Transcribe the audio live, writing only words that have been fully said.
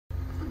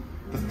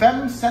The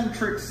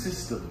femme-centric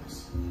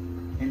systems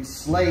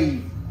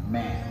enslave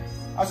man.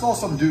 I saw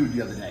some dude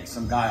the other day,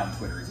 some guy on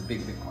Twitter. He's a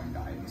big Bitcoin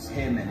guy. It's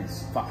him and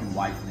his fucking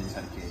wife, and he's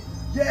had a kid.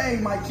 Yay,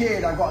 my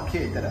kid, I got a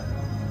kid. Da-da.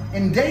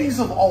 In days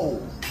of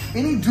old,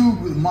 any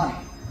dude with money,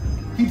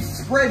 he'd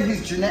spread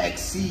his genetic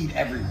seed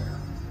everywhere.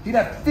 He'd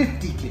have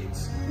 50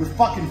 kids with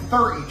fucking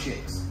 30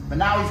 chicks. But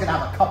now he's gonna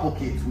have a couple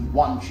kids with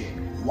one chick.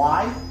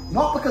 Why?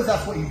 Not because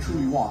that's what he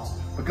truly wants,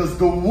 because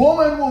the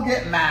woman will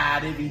get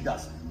mad if he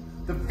doesn't.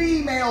 The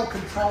female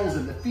controls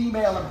him, the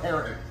female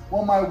imperative.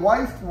 Well, my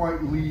wife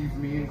might leave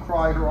me and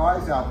cry her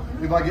eyes out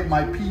if I get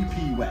my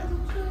pee-pee wet.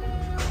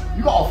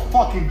 You got a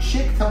fucking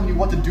chick telling you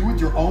what to do with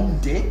your own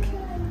dick?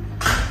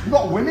 You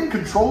got women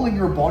controlling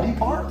your body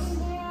parts?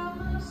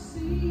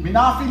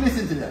 Minafi,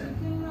 listen to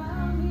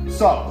them.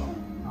 So,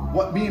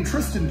 what me and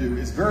Tristan do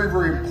is very,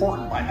 very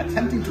important by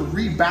attempting to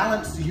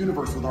rebalance the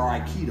universe with our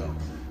Aikido.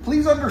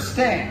 Please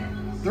understand,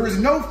 there is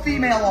no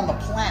female on the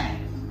planet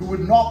who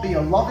would not be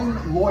a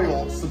loving,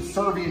 loyal,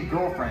 subservient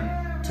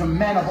girlfriend to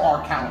men of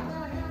our caliber.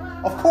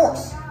 Of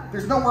course,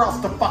 there's nowhere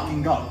else to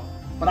fucking go.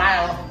 But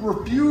I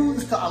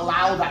refuse to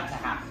allow that to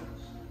happen.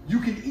 You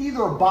can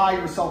either buy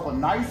yourself a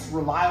nice,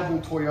 reliable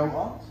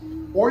Toyota,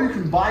 or you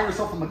can buy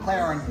yourself a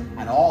McLaren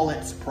and all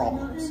its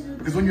problems.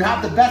 Because when you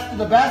have the best of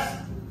the best,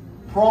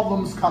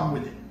 problems come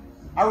with it.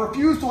 I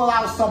refuse to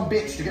allow some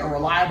bitch to get a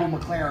reliable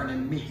McLaren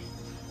in me.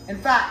 In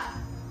fact,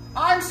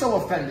 I'm so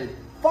offended,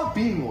 fuck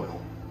being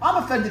loyal.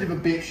 I'm offended if a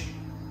bitch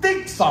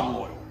thinks I'm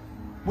loyal.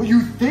 Well,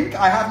 you think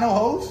I have no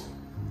hoes?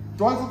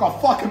 Do I look like a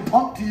fucking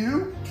punk to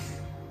you?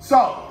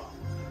 So,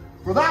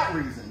 for that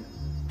reason,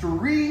 to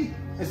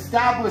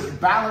re-establish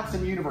balance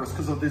in the universe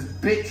because of this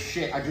bitch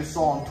shit I just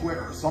saw on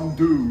Twitter, some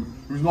dude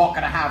who's not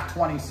gonna have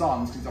 20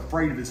 sons because he's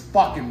afraid of his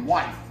fucking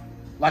wife,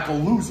 like a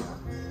loser.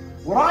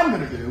 What I'm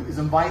gonna do is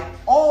invite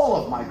all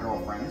of my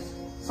girlfriends,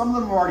 some of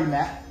them have already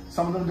met,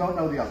 some of them don't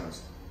know the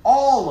others,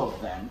 all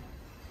of them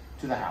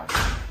to the house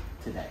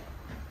today.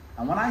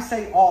 And when I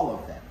say all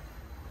of them,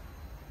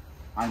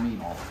 I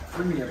mean all of them.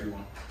 For me,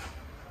 everyone.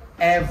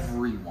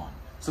 Everyone.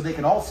 So they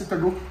can all sit there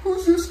and go,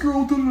 who's this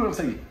girl? I'm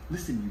saying,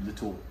 listen, you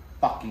little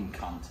fucking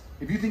cunt.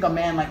 If you think a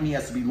man like me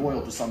has to be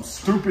loyal to some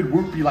stupid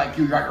whoopie like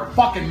you, you're out of your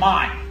fucking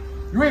mind.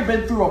 You ain't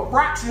been through a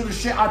fraction of the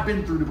shit I've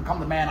been through to become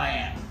the man I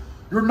am.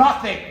 You're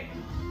nothing.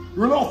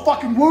 You're a little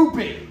fucking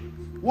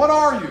whoopie. What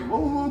are you?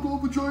 Oh, I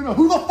got vagina.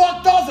 Who the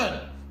fuck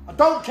doesn't? I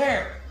don't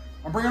care.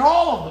 I'm bringing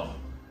all of them.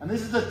 And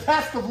this is the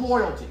test of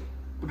loyalty.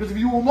 Because if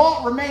you will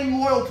not remain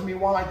loyal to me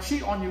while I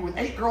cheat on you with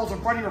 8 girls in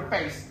front of your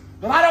face,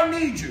 then I don't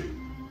need you.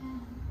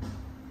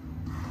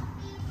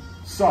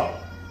 So,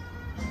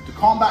 to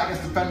combat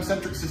against the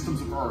femme-centric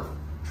systems of Earth,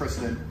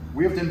 Tristan,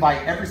 we have to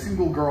invite every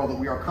single girl that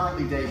we are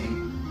currently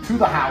dating to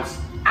the house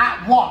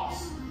at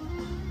once.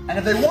 And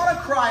if they want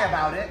to cry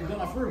about it, We got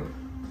enough room.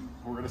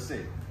 we're going to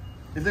see.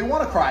 If they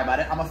want to cry about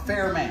it, I'm a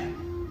fair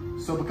man.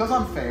 So because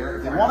I'm fair,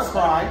 if they want to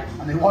cry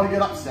and they want to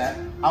get upset,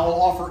 I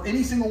will offer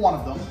any single one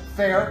of them,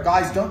 fair,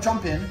 guys don't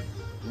jump in,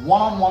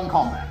 one-on-one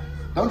combat.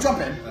 Don't jump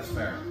in. That's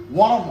fair.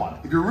 One-on-one.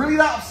 If you're really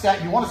that upset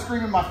and you want to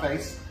scream in my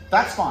face,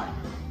 that's fine.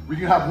 We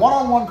can have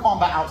one-on-one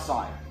combat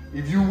outside.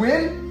 If you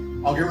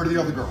win, I'll get rid of the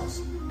other girls.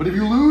 But if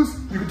you lose,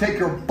 you can take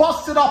your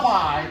busted up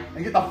eye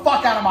and get the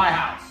fuck out of my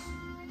house.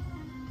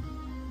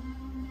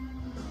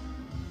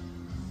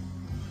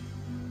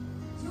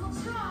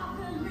 Too strong.